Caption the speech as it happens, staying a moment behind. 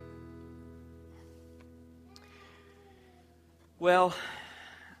Well,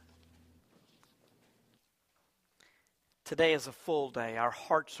 today is a full day. Our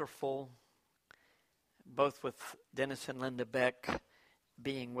hearts are full, both with Dennis and Linda Beck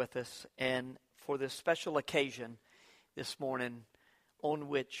being with us, and for this special occasion this morning on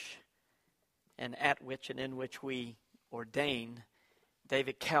which and at which and in which we ordain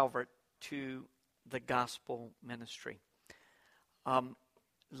David Calvert to the gospel ministry.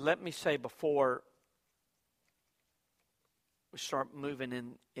 Let me say before we start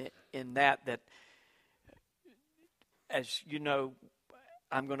moving in that as you know,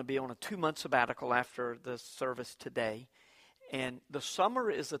 I'm going to be on a 2-month sabbatical after the service today. And the summer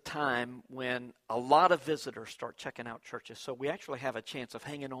is a time when a lot of visitors start checking out churches. So we actually have a chance of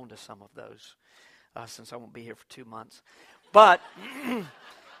hanging on to some of those since I won't be here for 2 months. But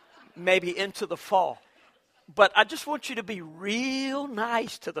maybe into the fall. But I just want you to be real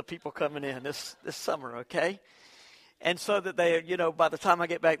nice to the people coming in this summer, okay? And so that they, by the time I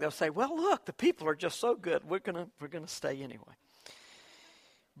get back, they'll say, well, look, the people are just so good. We're gonna stay anyway.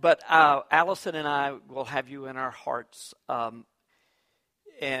 But Allison and I will have you in our hearts.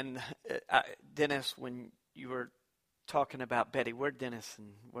 Dennis, when you were talking about Betty, where'd Dennis and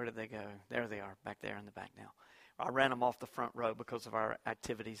where did they go? There they are, back there in the back now. I ran them off the front row because of our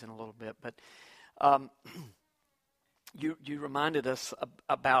activities in a little bit. But you reminded us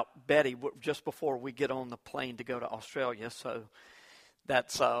about Betty just before we get on the plane to go to Australia. So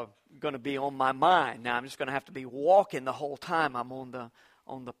that's going to be on my mind. Now I'm just going to have to be walking the whole time I'm on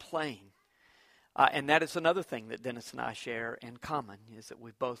the plane. And that is another thing that Dennis and I share in common, is that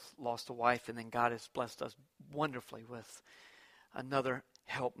we've both lost a wife, and then God has blessed us wonderfully with another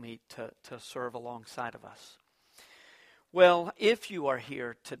helpmeet to serve alongside of us. Well, if you are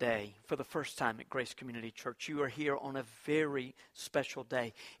here today for the first time at Grace Community Church, you are here on a very special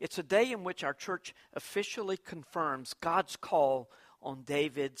day. It's a day in which our church officially confirms God's call on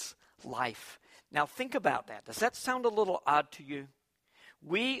David's life. Now think about that. Does that sound a little odd to you?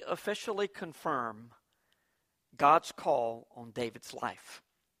 We officially confirm God's call on David's life.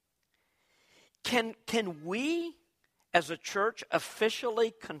 Can we as a church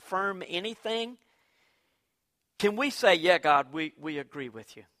officially confirm anything? Can we say, yeah, God, we agree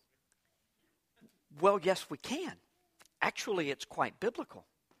with you? Well, yes, we can. Actually, it's quite biblical.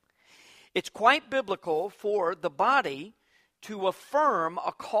 It's quite biblical for the body to affirm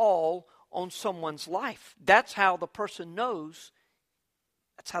a call on someone's life. That's how the person knows.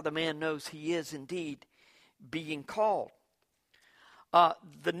 That's how the man knows he is indeed being called.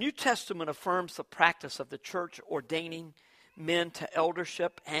 The New Testament affirms the practice of the church ordaining men to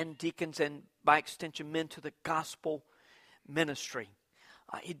eldership and deacons, and by extension men to the gospel ministry.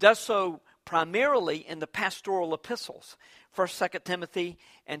 He does so primarily in the pastoral epistles, 1st, 2nd Timothy,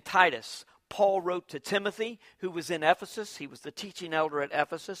 and Titus. Paul wrote to Timothy, who was in Ephesus. He was the teaching elder at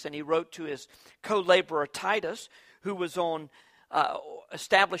Ephesus, and he wrote to his co-laborer Titus, who was on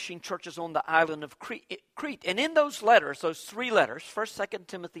establishing churches on the island of Crete. And in those letters, those 3 letters, 1st, 2nd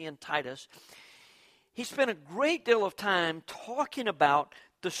Timothy, and Titus, he spent a great deal of time talking about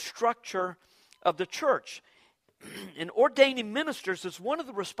the structure of the church. And ordaining ministers is one of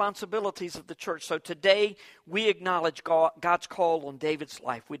the responsibilities of the church. So today we acknowledge God's call on David's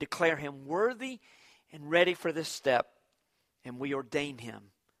life. We declare him worthy and ready for this step, and we ordain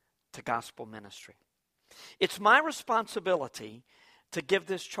him to gospel ministry. It's my responsibility to give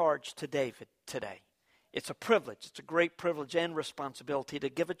this charge to David today. It's a privilege. It's a great privilege and responsibility to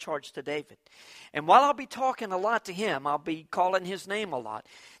give a charge to David. And while I'll be talking a lot to him, I'll be calling his name a lot.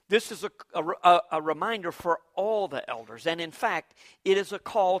 This is a reminder for all the elders. And in fact, it is a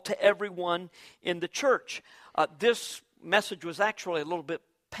call to everyone in the church. This message was actually a little bit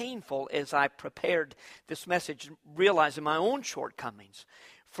painful as I prepared this message, realizing my own shortcomings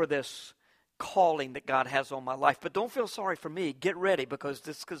for this calling that God has on my life. But don't feel sorry for me. Get ready, because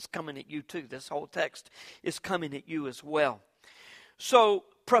this is coming at you too. This whole text is coming at you as well. So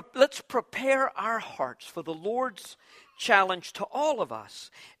let's prepare our hearts for the Lord's challenge to all of us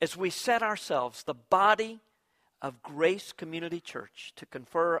as we set ourselves, the body of Grace Community Church, to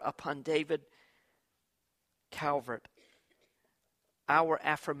confer upon David Calvert our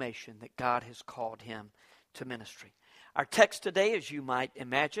affirmation that God has called him to ministry. Our text today, as you might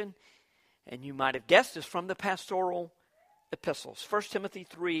imagine, and you might have guessed, is from the pastoral epistles, 1 Timothy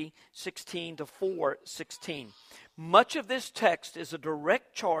 3:16 to 4:16. Much of this text is a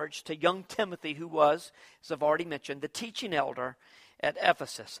direct charge to young Timothy, who was, as I've already mentioned, the teaching elder at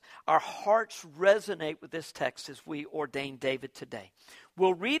Ephesus. Our hearts resonate with this text as we ordain David today.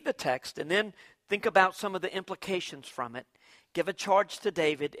 We'll read the text and then think about some of the implications from it, give a charge to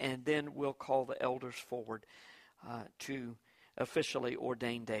David, and then we'll call the elders forward to officially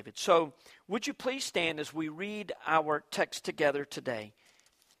ordained David. So would you please stand as we read our text together today?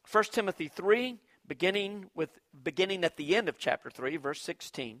 1 Timothy 3, beginning at the end of chapter 3, verse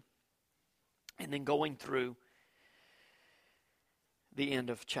 16, and then going through the end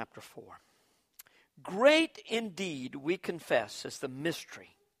of chapter 4. Great indeed, we confess, is the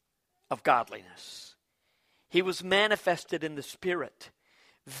mystery of godliness. He was manifested in the Spirit,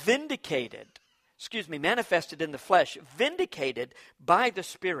 manifested in the flesh, vindicated by the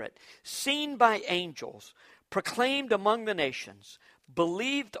Spirit, seen by angels, proclaimed among the nations,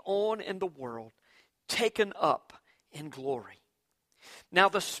 believed on in the world, taken up in glory. Now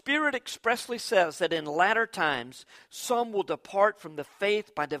the Spirit expressly says that in latter times some will depart from the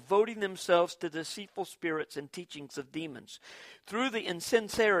faith by devoting themselves to deceitful spirits and teachings of demons, through the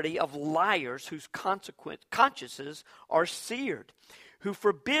insincerity of liars whose consciences are seared, who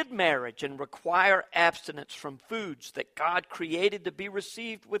forbid marriage and require abstinence from foods that God created to be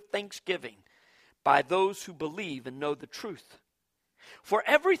received with thanksgiving by those who believe and know the truth. For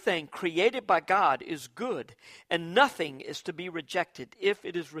everything created by God is good, and nothing is to be rejected if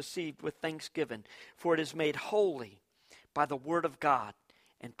it is received with thanksgiving, for it is made holy by the word of God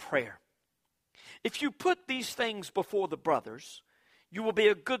and prayer. If you put these things before the brothers, you will be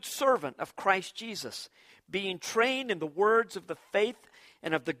a good servant of Christ Jesus, being trained in the words of the faith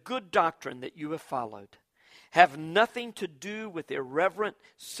and of the good doctrine that you have followed. Have nothing to do with irreverent,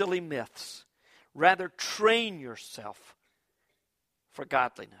 silly myths. Rather, train yourself for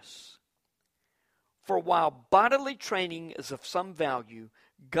godliness. For while bodily training is of some value,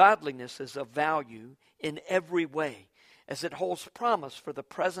 godliness is of value in every way, as it holds promise for the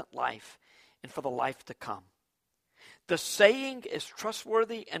present life and for the life to come. The saying is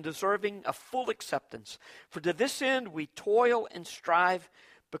trustworthy and deserving of full acceptance. For to this end we toil and strive,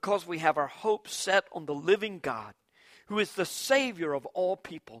 because we have our hope set on the living God, who is the Savior of all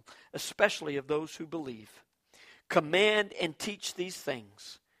people, especially of those who believe. Command and teach these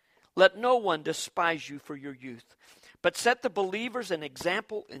things. Let no one despise you for your youth, but set the believers an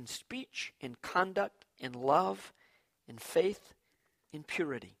example in speech, in conduct, in love, in faith, in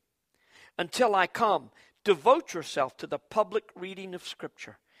purity. Until I come, devote yourself to the public reading of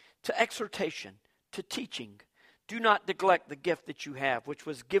Scripture, to exhortation, to teaching. Do not neglect the gift that you have, which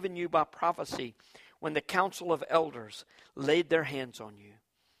was given you by prophecy when the council of elders laid their hands on you.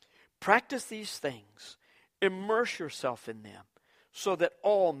 Practice these things. Immerse yourself in them, so that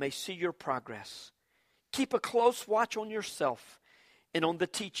all may see your progress. Keep a close watch on yourself and on the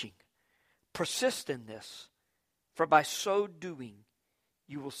teaching. Persist in this, for by so doing,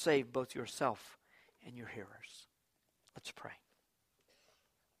 you will save both yourself and your hearers. Let's pray.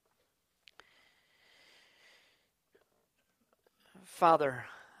 Father,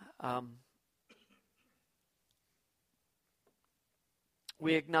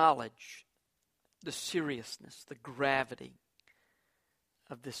 we acknowledge the seriousness, the gravity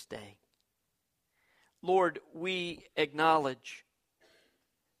of this day. Lord, we acknowledge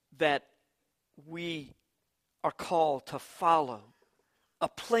that we are called to follow a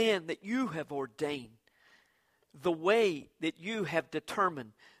plan that you have ordained, the way that you have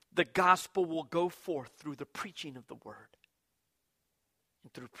determined the gospel will go forth through the preaching of the word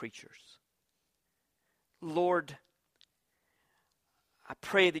and through preachers. Lord, I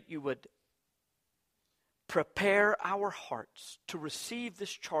pray that you would prepare our hearts to receive this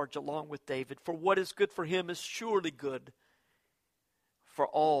charge along with David, for what is good for him is surely good for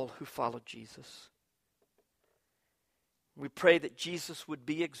all who follow Jesus. We pray that Jesus would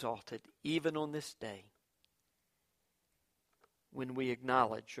be exalted even on this day when we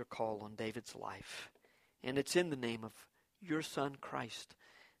acknowledge your call on David's life. And it's in the name of your Son, Christ,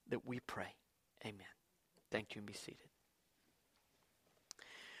 that we pray. Amen. Thank you, and be seated.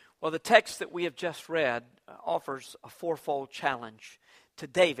 Well, the text that we have just read offers a fourfold challenge to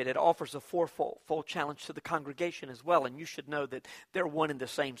David. It offers a fourfold challenge to the congregation as well. And you should know that they're one and the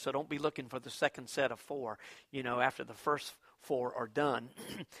same, so don't be looking for the second set of four. You know, after the first four are done,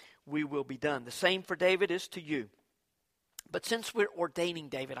 we will be done. The same for David is to you. But since we're ordaining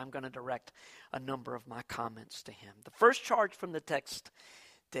David, I'm going to direct a number of my comments to him. The first charge from the text,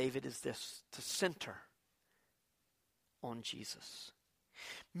 David, is this: to center on Jesus.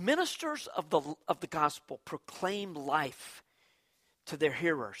 Ministers of the gospel proclaim life to their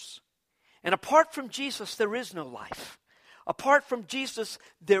hearers. And apart from Jesus, there is no life. Apart from Jesus,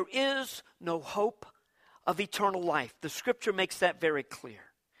 there is no hope of eternal life. The scripture makes that very clear.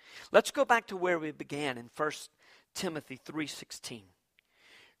 Let's go back to where we began in 1 Timothy 3:16.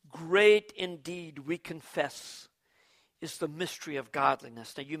 Great indeed, we confess, is the mystery of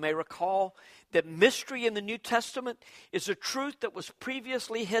godliness. Now you may recall that mystery in the New Testament is a truth that was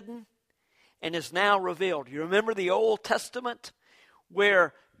previously hidden and is now revealed. You remember the Old Testament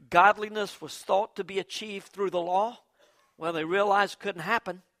where godliness was thought to be achieved through the law? Well, they realized it couldn't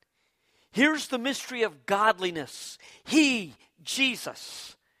happen. Here's the mystery of godliness. He,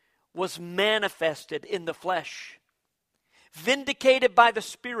 Jesus, was manifested in the flesh, vindicated by the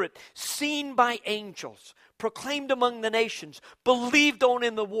Spirit, seen by angels, proclaimed among the nations, believed on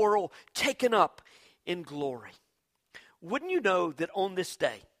in the world, taken up in glory. Wouldn't you know that on this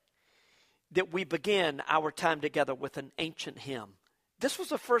day that we begin our time together with an ancient hymn? This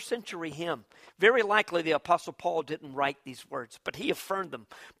was a first century hymn. Very likely the Apostle Paul didn't write these words, but he affirmed them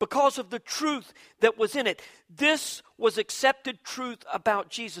because of the truth that was in it. This was accepted truth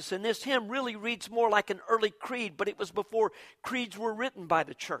about Jesus. And this hymn really reads more like an early creed, but it was before creeds were written by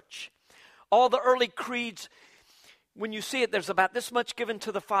the church. All the early creeds, when you see it, there's about this much given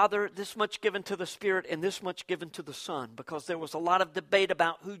to the Father, this much given to the Spirit, and this much given to the Son, because there was a lot of debate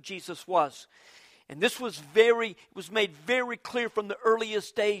about who Jesus was. And this was made very clear from the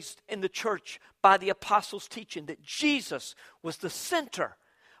earliest days in the church by the apostles' teaching that Jesus was the center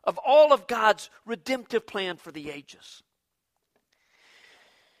of all of God's redemptive plan for the ages.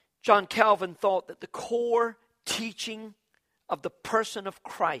 John Calvert thought that the core teaching of the person of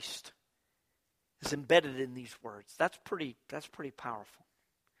Christ is embedded in these words. That's pretty powerful.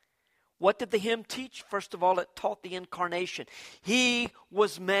 What did the hymn teach? First of all, it taught the incarnation. He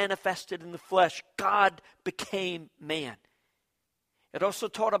was manifested in the flesh. God became man. It also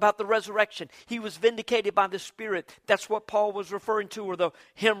taught about the resurrection. He was vindicated by the Spirit. That's what Paul was referring to, or the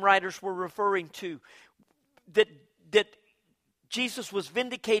hymn writers were referring to. That Jesus was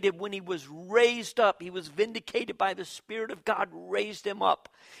vindicated when he was raised up. He was vindicated by the Spirit of God, raised him up.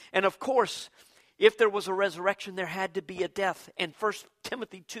 And of course, if there was a resurrection, there had to be a death. And 1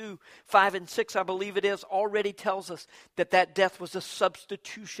 Timothy 2, 5 and 6, I believe it is, already tells us that death was a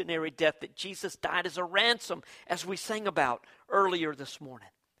substitutionary death, that Jesus died as a ransom, as we sang about earlier this morning,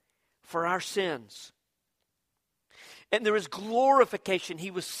 for our sins. And there is glorification.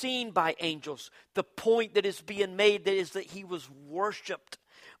 He was seen by angels. The point that is being made is that he was worshiped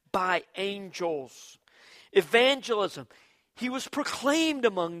by angels. Evangelism. He was proclaimed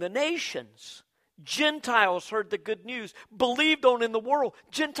among the nations. Gentiles heard the good news, believed on in the world.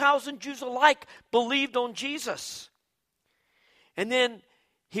 Gentiles and Jews alike believed on Jesus. And then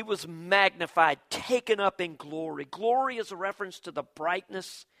he was magnified, taken up in glory. Glory is a reference to the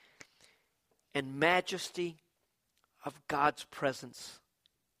brightness and majesty of God's presence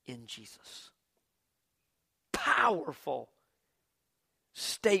in Jesus. Powerful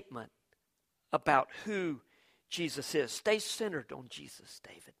statement about who Jesus is. Stay centered on Jesus,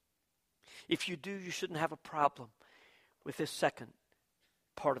 David. If you do, you shouldn't have a problem with this second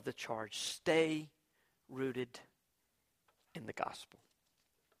part of the charge. Stay rooted in the gospel.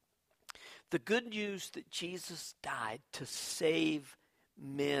 The good news that Jesus died to save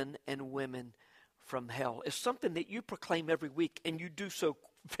men and women from hell is something that you proclaim every week, and you do so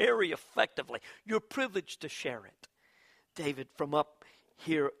very effectively. You're privileged to share it, David, from up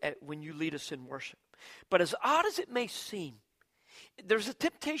here when you lead us in worship. But as odd as it may seem, there's a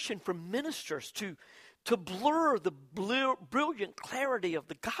temptation for ministers to blur the brilliant clarity of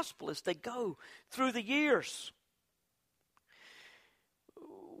the gospel as they go through the years.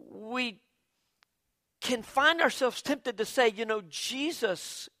 We can find ourselves tempted to say,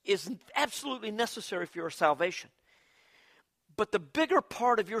 Jesus is absolutely necessary for your salvation. But the bigger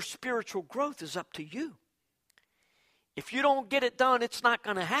part of your spiritual growth is up to you. If you don't get it done, it's not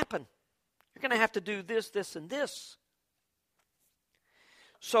going to happen. You're going to have to do this, this, and this.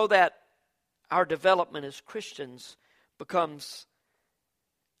 So that our development as Christians becomes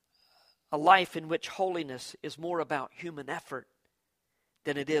a life in which holiness is more about human effort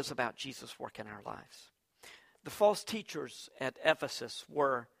than it is about Jesus' work in our lives. The false teachers at Ephesus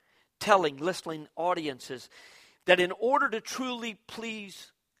were telling listening audiences that in order to truly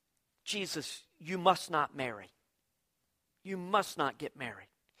please Jesus, you must not marry. You must not get married.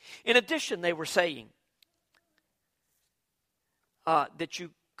 In addition, they were saying that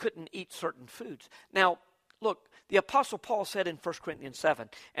you couldn't eat certain foods. Now, look, the Apostle Paul said in 1 Corinthians 7,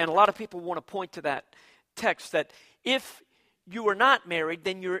 and a lot of people want to point to that text, that if you are not married,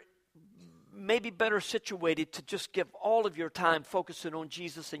 then you're maybe better situated to just give all of your time focusing on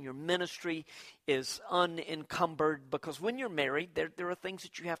Jesus, and your ministry is unencumbered, because when you're married, there are things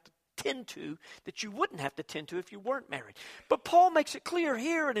that you have to tend to that you wouldn't have to tend to if you weren't married. But Paul makes it clear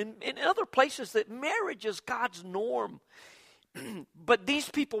here and in other places that marriage is God's norm. But these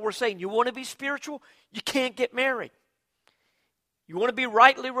people were saying, you want to be spiritual? You can't get married. You want to be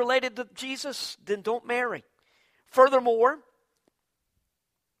rightly related to Jesus? Then don't marry. Furthermore,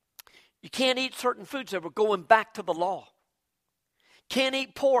 you can't eat certain foods that were going back to the law. Can't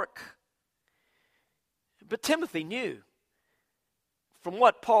eat pork. But Timothy knew from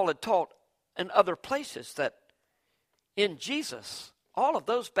what Paul had taught in other places that in Jesus, all of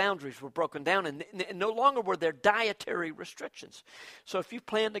those boundaries were broken down, and no longer were there dietary restrictions. So if you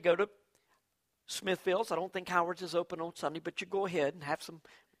plan to go to Smithfield's, I don't think Howard's is open on Sunday, but you go ahead and have some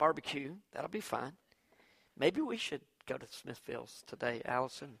barbecue. That'll be fine. Maybe we should go to Smithfield's today,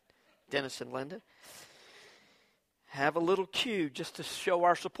 Allison, Dennis, and Linda. Have a little cue just to show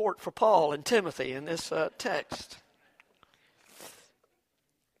our support for Paul and Timothy in this text.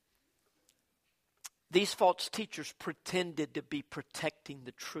 These false teachers pretended to be protecting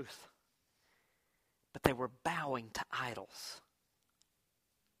the truth, but they were bowing to idols.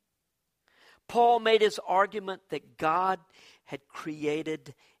 Paul made his argument that God had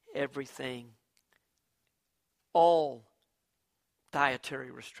created everything. All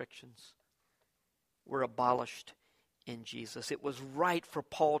dietary restrictions were abolished in Jesus. It was right for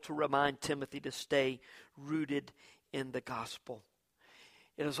Paul to remind Timothy to stay rooted in the gospel.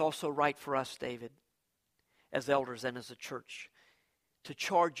 It is also right for us, David, as elders and as a church, to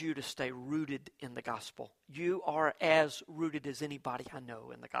charge you to stay rooted in the gospel. You are as rooted as anybody I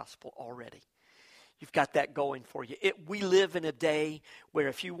know in the gospel already. You've got that going for you. We live in a day where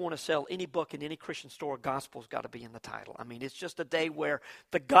if you want to sell any book in any Christian store, gospel's got to be in the title. I mean, it's just a day where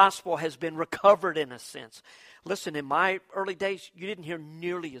the gospel has been recovered in a sense. Listen, in my early days, you didn't hear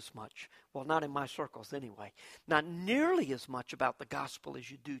nearly as much. Well, not in my circles anyway. Not nearly as much about the gospel as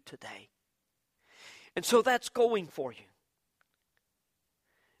you do today. And so that's going for you.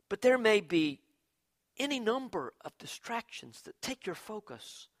 But there may be any number of distractions that take your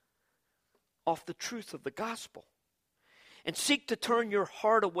focus off the truth of the gospel and seek to turn your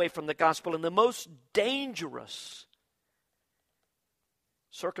heart away from the gospel. And the most dangerous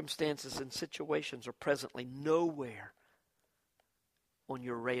circumstances and situations are presently nowhere on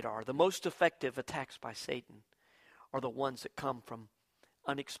your radar. The most effective attacks by Satan are the ones that come from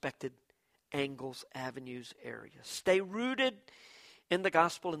unexpected angles, avenues, areas. Stay rooted in the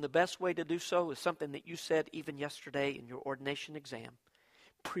gospel, and the best way to do so is something that you said even yesterday in your ordination exam.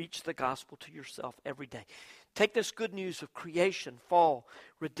 Preach the gospel to yourself every day. Take this good news of creation, fall,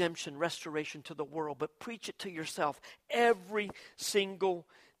 redemption, restoration to the world, but preach it to yourself every single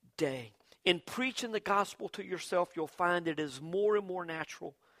day. In preaching the gospel to yourself, you'll find it is more and more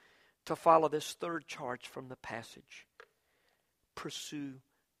natural to follow this third charge from the passage. Pursue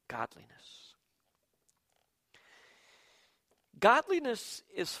godliness. Godliness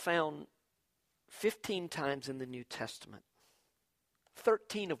is found 15 times in the New Testament,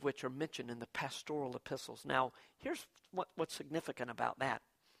 13 of which are mentioned in the pastoral epistles. Now, here's what's significant about that.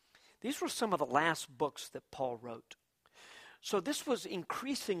 These were some of the last books that Paul wrote. So this was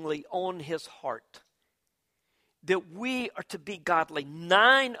increasingly on his heart, that we are to be godly.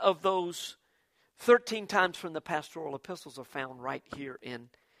 9 of those 13 times from the pastoral epistles are found right here in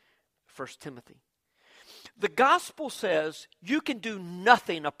 1 Timothy. The gospel says you can do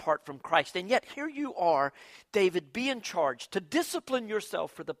nothing apart from Christ. And yet here you are, David, being charged to discipline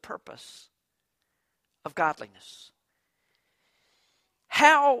yourself for the purpose of godliness.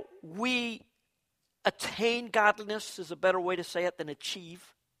 How we attain godliness is a better way to say it than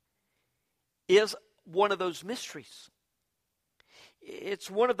achieve, is one of those mysteries.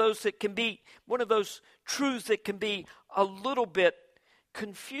 It's one of those that can be, one of those truths that can be a little bit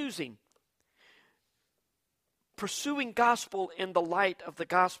confusing. Pursuing gospel in the light of the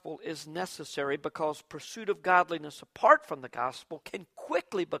gospel is necessary because pursuit of godliness apart from the gospel can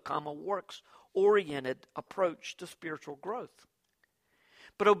quickly become a works-oriented approach to spiritual growth.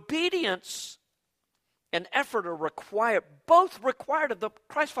 But obedience and effort are required, both required of the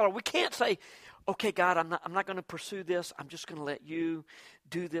Christ follower. We can't say, okay, God, I'm not going to pursue this. I'm just going to let you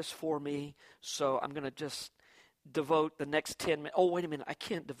do this for me. So I'm going to just devote the next 10 minutes. Oh, wait a minute, I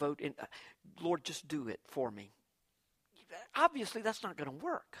can't devote in. Lord, just do it for me. Obviously, that's not going to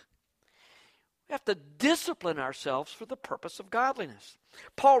work. We have to discipline ourselves for the purpose of godliness.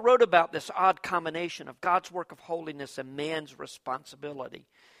 Paul wrote about this odd combination of God's work of holiness and man's responsibility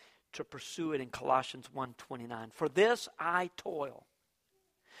to pursue it in Colossians 1:29. For this I toil,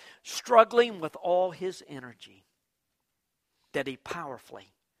 struggling with all his energy, that he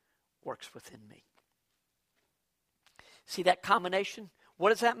powerfully works within me. See that combination? What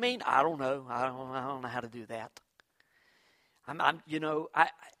does that mean? I don't know. I don't know how to do that.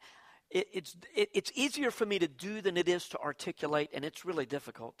 It's easier for me to do than it is to articulate, and it's really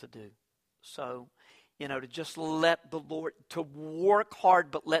difficult to do. So, to just let the Lord, to work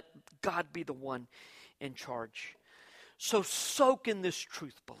hard, but let God be the one in charge. So soak in this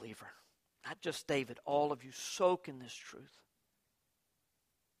truth, believer. Not just David, all of you, soak in this truth.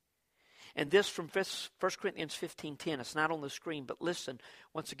 And this from 1 Corinthians 15:10. It's not on the screen, but listen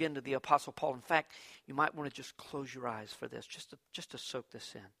once again to the Apostle Paul. In fact, you might want to just close your eyes for this, just to soak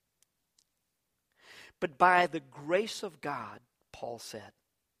this in. But by the grace of God, Paul said,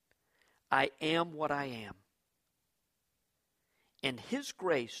 I am what I am. And his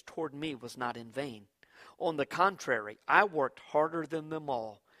grace toward me was not in vain. On the contrary, I worked harder than them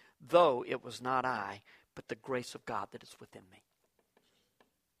all, though it was not I, but the grace of God that is within me.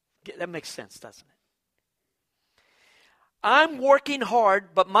 That makes sense, doesn't it? I'm working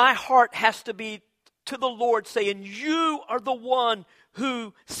hard, but my heart has to be to the Lord saying, you are the one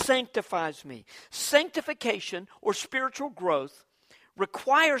who sanctifies me. Sanctification or spiritual growth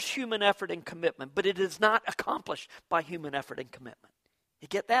requires human effort and commitment, but it is not accomplished by human effort and commitment. You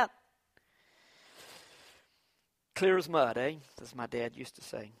get that? Clear as mud, eh? As my dad used to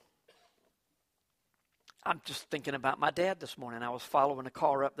say. I'm just thinking about my dad this morning. I was following a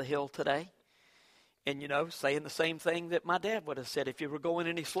car up the hill today and, saying the same thing that my dad would have said. If you were going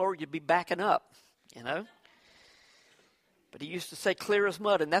any slower, you'd be backing up, But he used to say clear as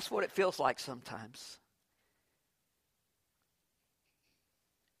mud, and that's what it feels like sometimes.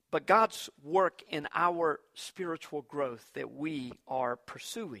 But God's work in our spiritual growth that we are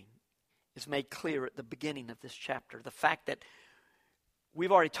pursuing is made clear at the beginning of this chapter. The fact that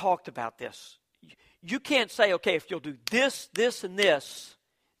we've already talked about this. You can't say, okay, if you'll do this, this, and this,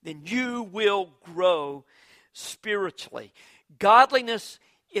 then you will grow spiritually. Godliness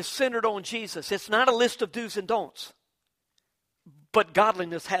is centered on Jesus. It's not a list of do's and don'ts. But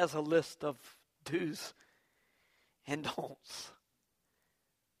godliness has a list of do's and don'ts.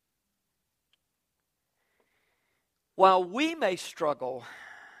 While we may struggle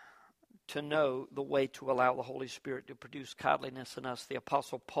to know the way to allow the Holy Spirit to produce godliness in us, the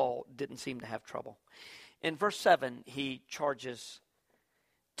Apostle Paul didn't seem to have trouble. In verse 7, he charges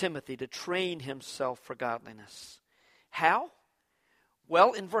Timothy to train himself for godliness. How?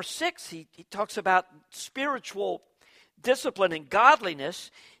 Well, in verse 6, he talks about spiritual discipline and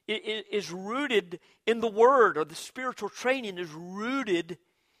godliness is rooted in the Word, or the spiritual training is rooted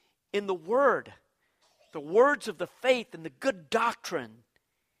in the Word. The words of the faith and the good doctrine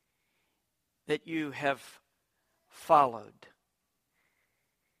that you have followed.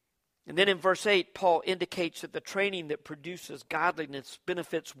 And then in verse 8, Paul indicates that the training that produces godliness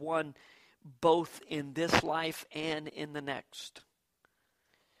benefits one both in this life and in the next.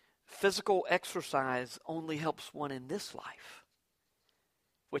 Physical exercise only helps one in this life,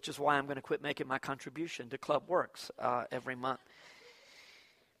 which is why I'm going to quit making my contribution to Club Works every month.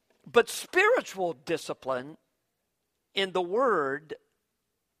 But spiritual discipline in the Word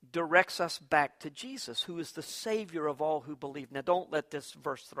directs us back to Jesus, who is the Savior of all who believe. Now, don't let this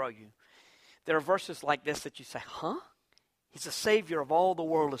verse throw you. There are verses like this that you say, huh? He's the Savior of all the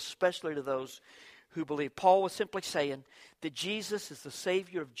world, especially to those who believe. Paul was simply saying that Jesus is the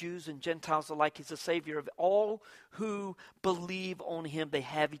Savior of Jews and Gentiles alike. He's the Savior of all who believe on Him. They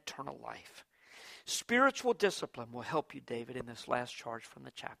have eternal life. Spiritual discipline will help you, David, in this last charge from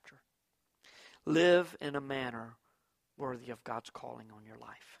the chapter. Live in a manner worthy of God's calling on your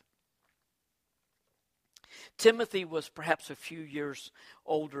life. Timothy was perhaps a few years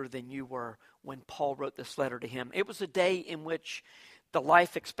older than you were when Paul wrote this letter to him. It was a day in which the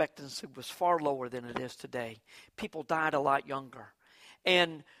life expectancy was far lower than it is today. People died a lot younger.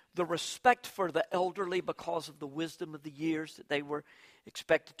 And the respect for the elderly, because of the wisdom of the years that they were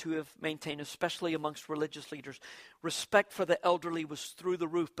expected to have maintained, especially amongst religious leaders, respect for the elderly was through the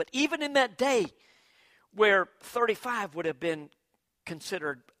roof. But even in that day, where 35 would have been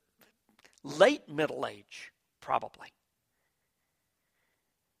considered late middle age, probably,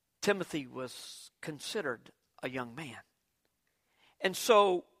 Timothy was considered a young man. And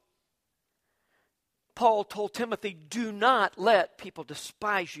so Paul told Timothy, do not let people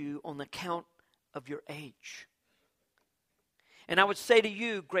despise you on account of your age. And I would say to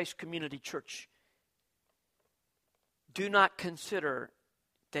you, Grace Community Church, do not consider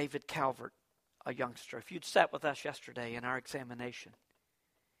David Calvert a youngster. If you'd sat with us yesterday in our examination,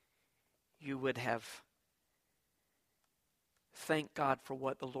 you would have thanked God for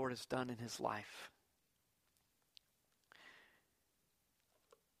what the Lord has done in his life.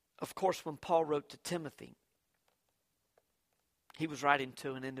 Of course, when Paul wrote to Timothy, he was writing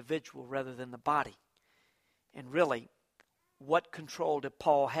to an individual rather than the body. And really, what control did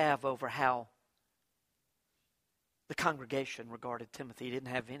Paul have over how the congregation regarded Timothy? He didn't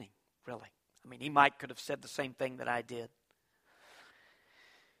have any, really. I mean, he could have said the same thing that I did.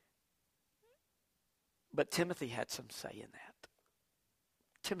 But Timothy had some say in that.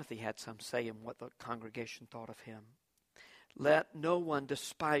 Timothy had some say in what the congregation thought of him. Let no one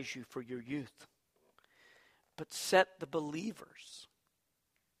despise you for your youth, but set the believers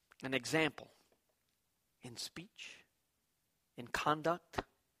an example in speech, in conduct,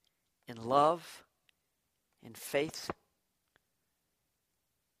 in love, in faith,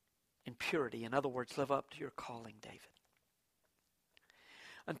 in purity. In other words, live up to your calling, David.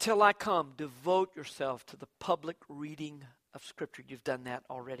 Until I come, devote yourself to the public reading of Scripture. You've done that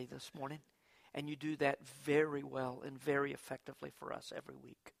already this morning, and you do that very well and very effectively for us every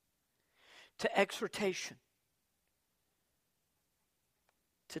week. To exhortation,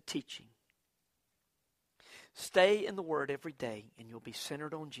 to teaching. Stay in the Word every day, and you'll be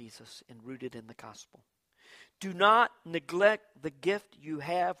centered on Jesus and rooted in the gospel. Do not neglect the gift you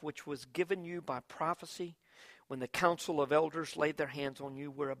have, which was given you by prophecy when the council of elders laid their hands on you.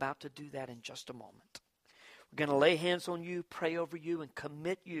 We're about to do that in just a moment. We're going to lay hands on you, pray over you, and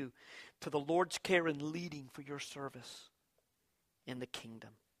commit you to the Lord's care and leading for your service in the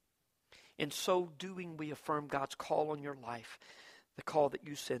kingdom. In so doing, we affirm God's call on your life, the call that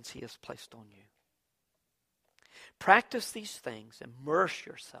you sense He has placed on you. Practice these things, immerse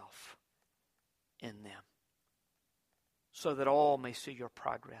yourself in them, so that all may see your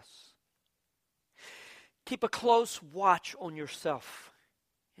progress. Keep a close watch on yourself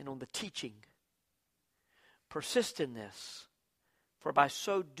and on the teaching. Persist in this, for by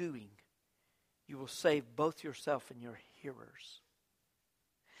so doing, you will save both yourself and your hearers.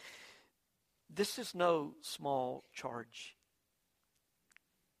 This is no small charge.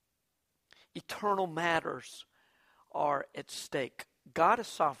 Eternal matters are at stake. God is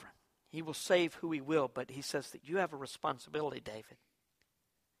sovereign. He will save who He will, but He says that you have a responsibility, David.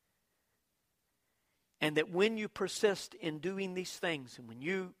 And that when you persist in doing these things, and when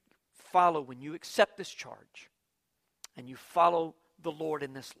you accept this charge, and you follow the Lord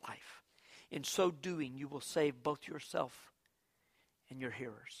in this life, in so doing, you will save both yourself and your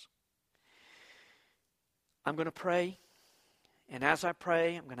hearers. I'm going to pray, and as I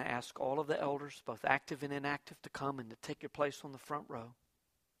pray, I'm going to ask all of the elders, both active and inactive, to come and to take your place on the front row.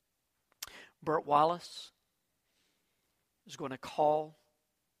 Bert Wallace is going to call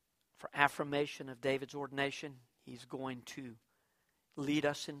for affirmation of David's ordination. He's going to lead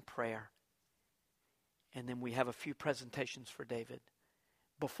us in prayer. And then we have a few presentations for David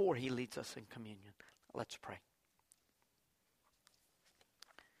before he leads us in communion. Let's pray.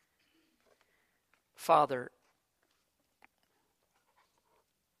 Father,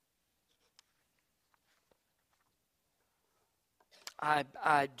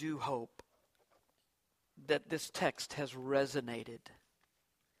 I do hope that this text has resonated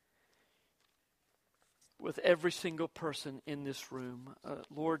with every single person in this room.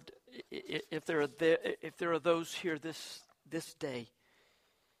 Lord, if there are those here this day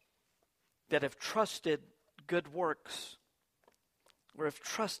that have trusted good works, or have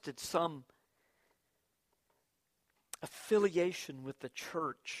trusted some affiliation with the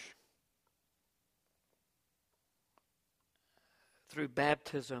church through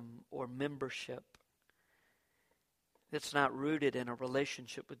baptism or membership that's not rooted in a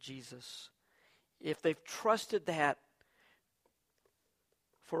relationship with Jesus, if they've trusted that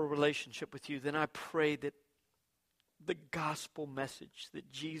for a relationship with you, then I pray that the gospel message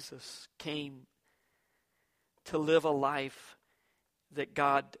that Jesus came to live a life that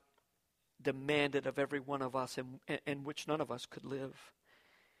God demanded of every one of us and which none of us could live.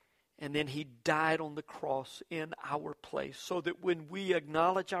 And then He died on the cross in our place, so that when we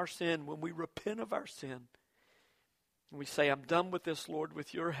acknowledge our sin, when we repent of our sin, and we say, I'm done with this, Lord,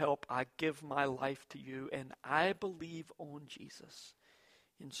 with your help, I give my life to you, and I believe on Jesus.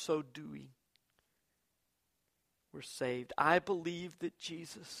 In so doing, we're saved. I believe that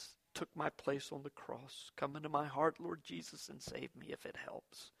Jesus took my place on the cross. Come into my heart, Lord Jesus, and save me if it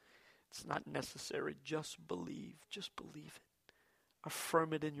helps. It's not necessary. Just believe. Just believe it.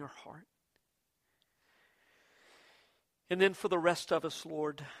 Affirm it in your heart. And then for the rest of us,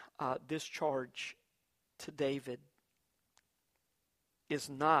 Lord, this charge to David is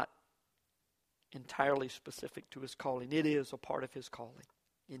not entirely specific to his calling. It is a part of his calling,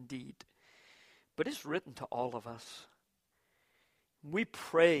 indeed. But it's written to all of us. We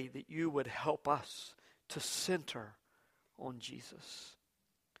pray that you would help us to center on Jesus,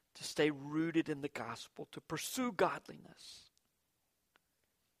 to stay rooted in the gospel, to pursue godliness.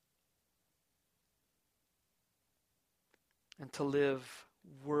 And to live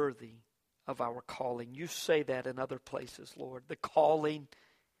worthy of our calling. You say that in other places, Lord. The calling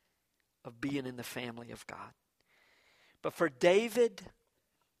of being in the family of God. But for David,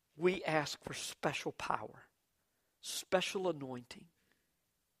 we ask for special power, special anointing,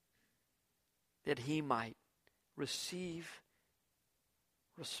 that he might receive,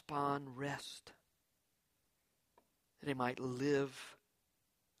 respond, rest, that he might live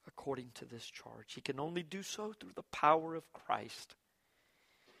according to this charge. He can only do so through the power of Christ.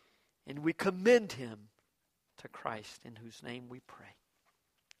 And we commend him to Christ, in whose name we pray.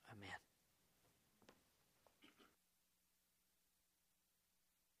 Amen.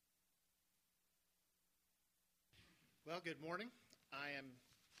 Well, good morning. I am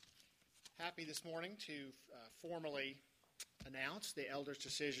happy this morning to formally announce the elders'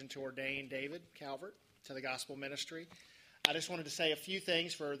 decision to ordain David Calvert to the gospel ministry. I just wanted to say a few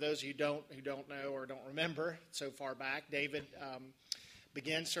things for those of you who don't know or don't remember so far back. David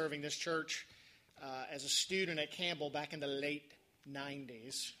began serving this church as a student at Campbell back in the late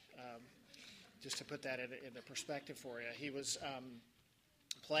 90s. Just to put that into perspective for you, he was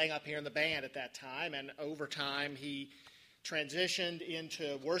playing up here in the band at that time, and over time he transitioned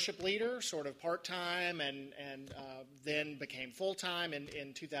into worship leader, sort of part-time, and then became full-time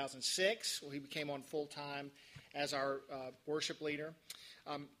in 2006. Well, he became on full-time as our worship leader.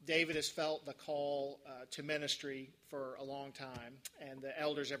 David has felt the call to ministry for a long time, and the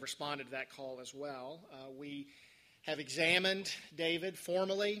elders have responded to that call as well. We have examined David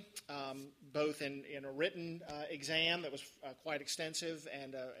formally, both in a written exam that was quite extensive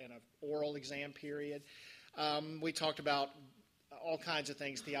and an oral exam period. We talked about all kinds of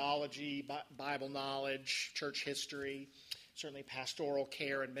things: theology, Bible knowledge, church history, certainly pastoral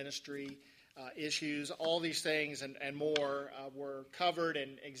care and ministry issues. All these things and more were covered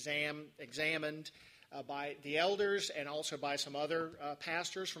and examined by the elders, and also by some other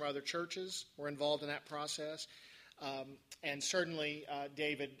pastors from other churches were involved in that process. And certainly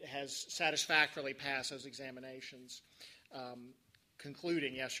David has satisfactorily passed those examinations,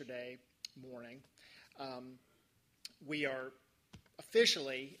 concluding yesterday morning. We are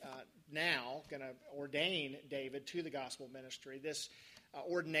officially now going to ordain David to the gospel ministry. This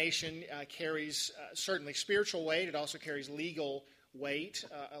ordination carries certainly spiritual weight. It also carries legal weight,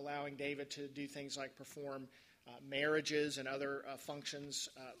 allowing David to do things like perform marriages and other functions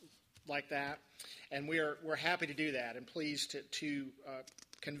like that. And we're happy to do that and pleased to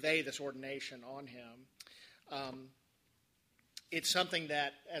convey this ordination on him. It's something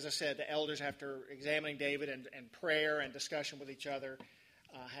that, as I said, the elders, after examining David and prayer and discussion with each other,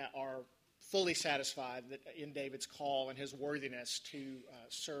 are fully satisfied that in David's call and his worthiness to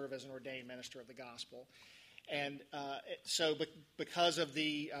serve as an ordained minister of the gospel. And so because of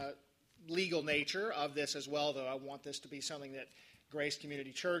the legal nature of this as well, though, I want this to be something that Grace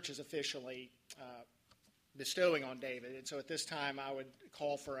Community Church is officially bestowing on David. And so at this time, I would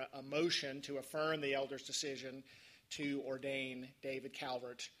call for a motion to affirm the elders' decision to ordain David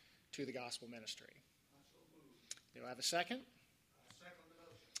Calvert to the gospel ministry. Do I have a second? Second the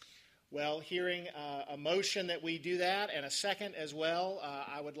motion. Well, hearing a motion that we do that and a second as well,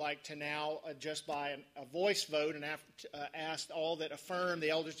 I would like to now, just by a voice vote, and ask all that affirm the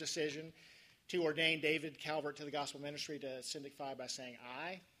elders' decision to ordain David Calvert to the gospel ministry to signify by saying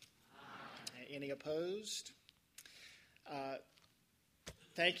aye. Aye. Any opposed?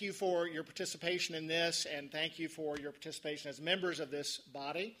 Thank you for your participation in this, and thank you for your participation as members of this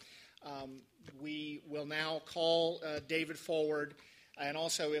body. We will now call David forward, and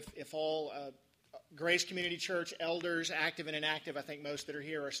also if all Grace Community Church elders, active and inactive, I think most that are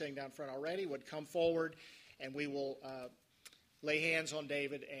here are sitting down front already, would come forward, and we will lay hands on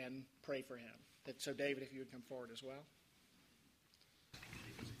David and pray for him. So David, if you would come forward as well.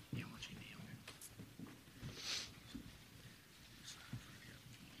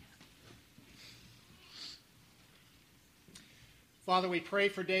 Father, we pray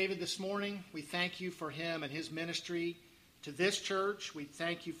for David this morning. We thank you for him and his ministry to this church. We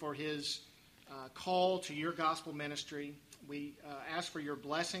thank you for his call to your gospel ministry. We ask for your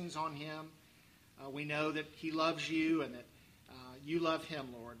blessings on him. We know that he loves you and that you love him,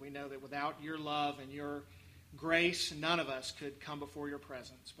 Lord. We know that without your love and your grace, none of us could come before your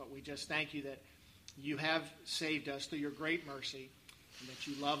presence. But we just thank you that you have saved us through your great mercy, and that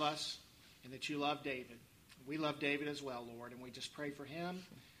you love us and that you love David. We love David as well, Lord, and we just pray for him,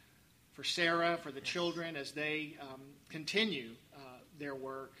 for Sarah, for the children as they continue their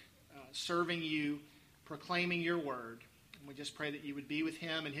work, serving you, proclaiming your word. And we just pray that you would be with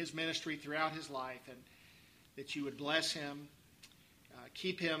him and his ministry throughout his life, and that you would bless him,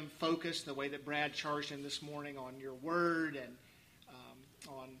 keep him focused the way that Brad charged him this morning on your word and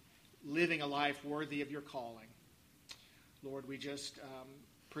on living a life worthy of your calling. Lord, we just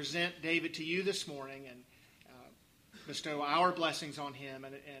present David to you this morning and bestow our blessings on him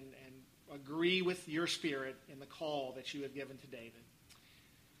and agree with your spirit in the call that you have given to David.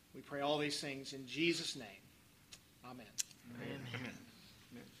 We pray all these things in Jesus' name. Amen. Amen.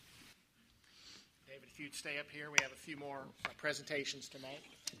 David, if you'd stay up here, we have a few more presentations to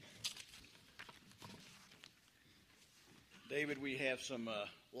make. David, we have some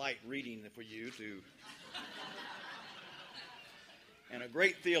light reading for you to. And a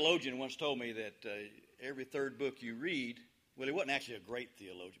great theologian once told me that every third book you read, well, he wasn't actually a great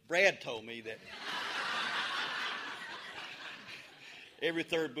theologian. Brad told me that every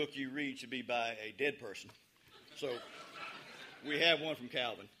third book you read should be by a dead person. So we have one from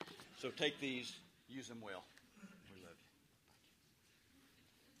Calvin. So take these, use them well. We love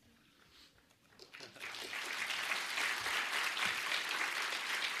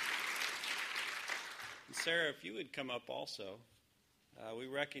you. Sarah, if you would come up also. We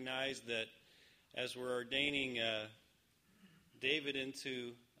recognize that as we're ordaining David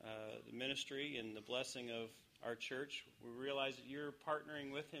into the ministry and the blessing of our church, we realize that you're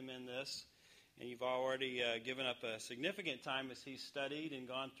partnering with him in this, and you've already given up a significant time as he's studied and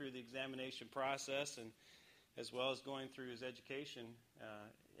gone through the examination process, and as well as going through his education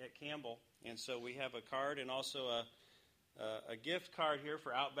at Campbell. And so we have a card and also a gift card here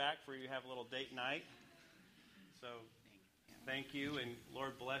for Outback for you to have a little date night. So thank you, and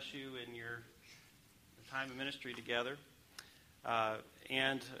Lord bless you in your time of ministry together. Are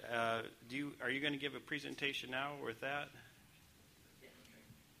you going to give a presentation now with that?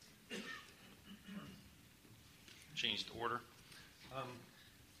 Change the order.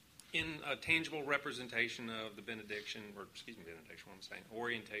 In a tangible representation of the benediction, what am I saying?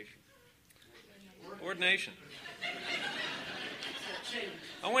 Orientation. Ordination.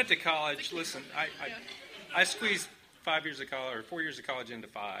 I went to college. Listen, I squeezed 4 years of college into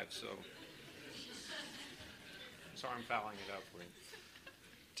 5, so sorry I'm fouling it up for you.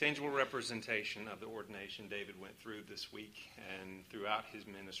 Tangible representation of the ordination David went through this week and throughout his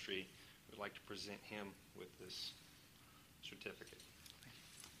ministry. We'd like to present him with this certificate.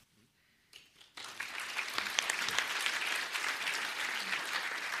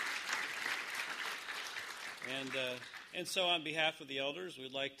 And so on behalf of the elders,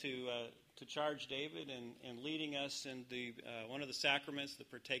 we'd like to charge David in leading us in the one of the sacraments, the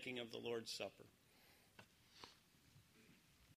partaking of the Lord's Supper.